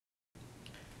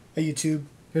Hey YouTube,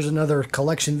 here's another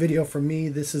collection video from me.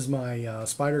 This is my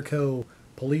Spyderco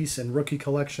Police and Rookie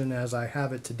collection as I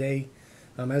have it today.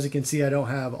 As you can see, I don't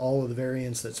have all of the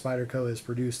variants that Spyderco has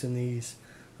produced in these,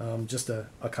 just a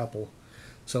couple.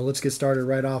 So let's get started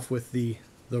right off with the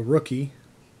Rookie.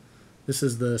 This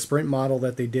is the sprint model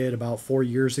that they did about 4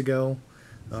 years ago.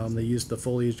 They used the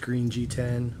foliage green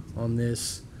G10 on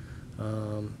this.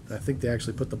 I think they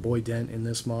actually put the boy dent in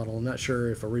this model. I'm not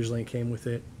sure if originally it came with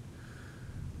it.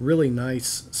 Really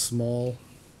nice small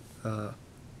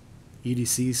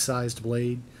EDC sized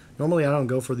blade. Normally I don't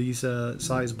go for these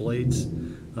size blades.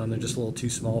 They're just a little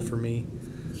too small for me.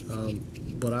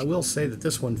 But I will say that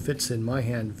this one fits in my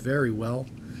hand very well.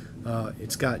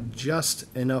 It's got just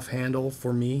enough handle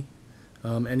for me.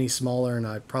 Any smaller and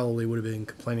I probably would have been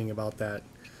complaining about that.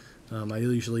 I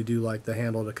usually do like the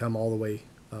handle to come all the way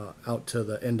out to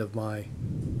the end of my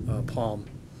palm.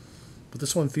 But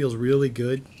this one feels really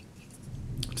good.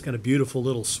 It's got a beautiful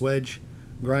little swedge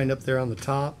grind up there on the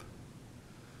top.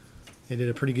 They did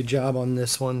a pretty good job on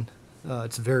this one.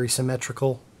 It's very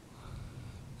symmetrical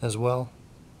as well.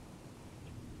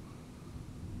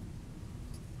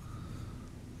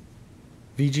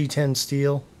 VG10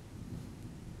 steel,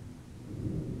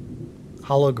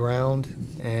 hollow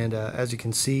ground, and as you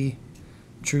can see,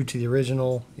 true to the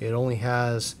original, it only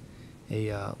has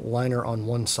a liner on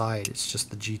one side. It's just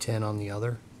the G10 on the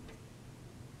other.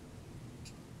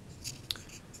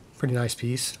 Pretty nice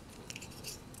piece.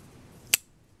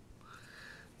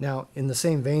 Now, in the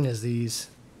same vein as these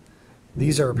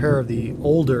are a pair of the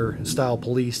older style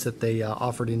Police that they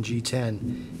offered in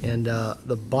G10, and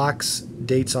the box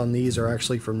dates on these are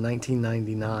actually from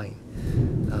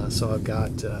 1999. So I've got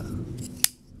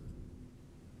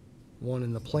one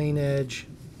in the plain edge,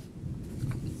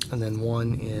 and then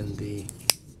one in the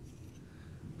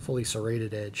fully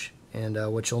serrated edge. And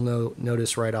what you'll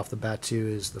notice right off the bat too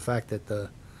is the fact that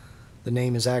the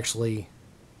name is actually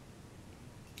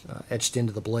etched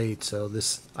into the blade, so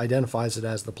this identifies it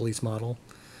as the Police model.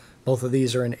 Both of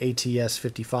these are in ATS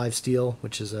 55 steel,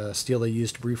 which is a steel they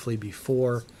used briefly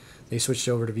before they switched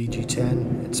over to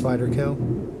VG10 at Spyderco.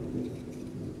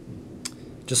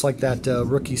 Just like that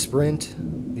Rookie Sprint,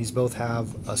 these both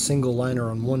have a single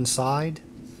liner on one side.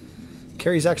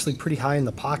 Carries actually pretty high in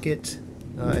the pocket.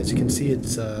 As you can see,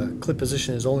 its clip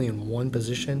position is only in one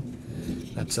position.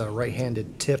 That's a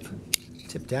right-handed tip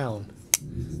down.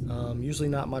 Usually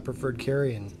not my preferred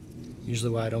carry, and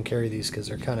usually why I don't carry these because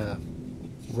they're kind of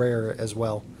rare as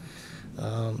well.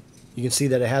 You can see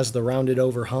that it has the rounded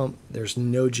over hump. There's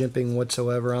no jimping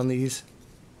whatsoever on these.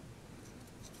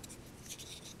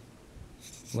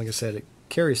 Like I said, it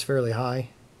carries fairly high,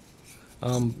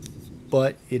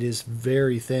 but it is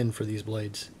very thin for these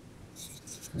blades.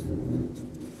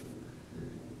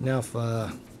 Now if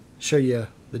show you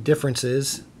the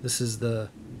differences. This is the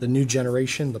new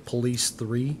generation, the Police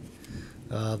 3.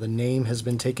 The name has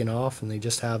been taken off and they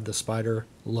just have the Spyder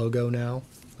logo now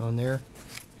on there.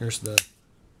 Here's the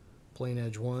plain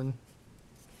edge one,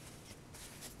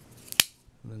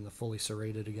 and then the fully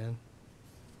serrated again.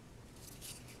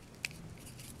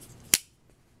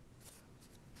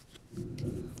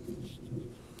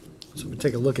 So if we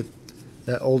take a look at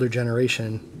that older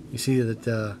generation, you see that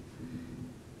the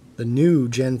new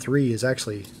Gen 3 is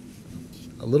actually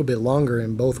a little bit longer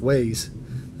in both ways,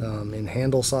 in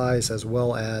handle size as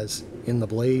well as in the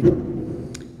blade.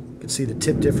 You can see the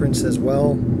tip difference as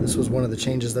well. This was one of the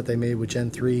changes that they made with Gen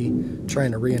 3,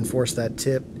 trying to reinforce that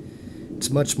tip.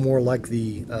 It's much more like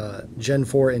the Gen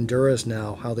 4 Enduras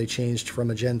now, how they changed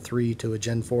from a Gen 3 to a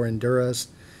Gen 4 Enduras.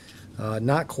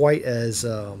 Not quite as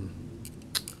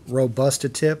robust a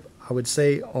tip, I would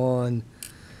say, on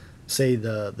say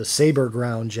the Saber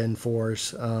Ground Gen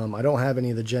 4s. I don't have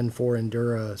any of the Gen 4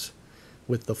 Enduras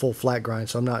with the full flat grind,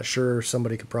 so I'm not sure.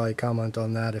 Somebody could probably comment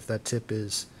on that if that tip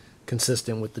is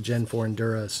consistent with the Gen 4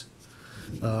 Enduras.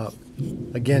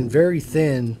 Again, very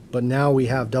thin, but now we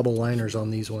have double liners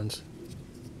on these ones.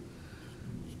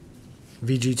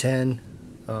 VG10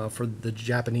 for the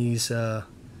Japanese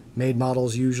made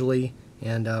models usually,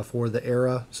 and for the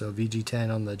era, so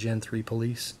VG10 on the Gen 3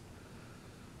 Police.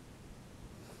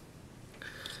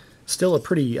 Still a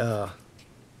pretty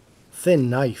thin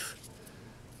knife,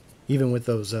 even with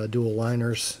those dual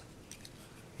liners.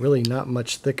 Really not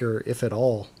much thicker, if at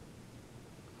all,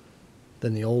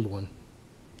 than the old one.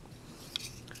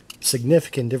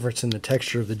 Significant difference in the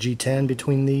texture of the G10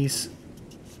 between these.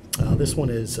 This one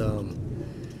is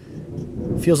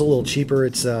feels a little cheaper.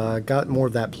 It's got more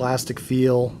of that plastic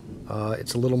feel.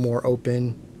 It's a little more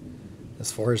open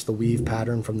as far as the weave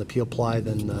pattern from the peel ply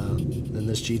than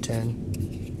this G10.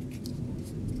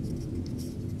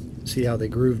 See how they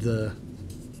grooved the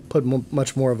put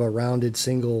much more of a rounded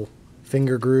single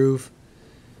finger groove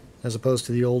as opposed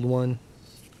to the old one.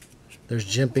 There's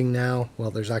jimping now.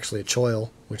 Well, there's actually a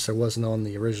choil, which there wasn't on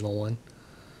the original one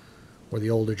or the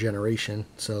older generation.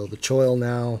 So the choil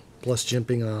now plus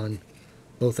jimping on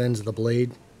both ends of the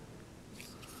blade.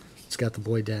 It's got the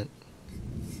boy dent.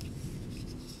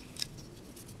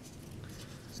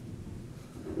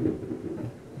 There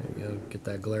you go, get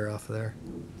that glare off of there.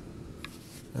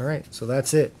 Alright, so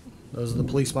that's it. Those are the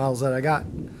police models that I got.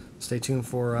 Stay tuned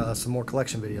for some more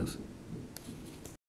collection videos.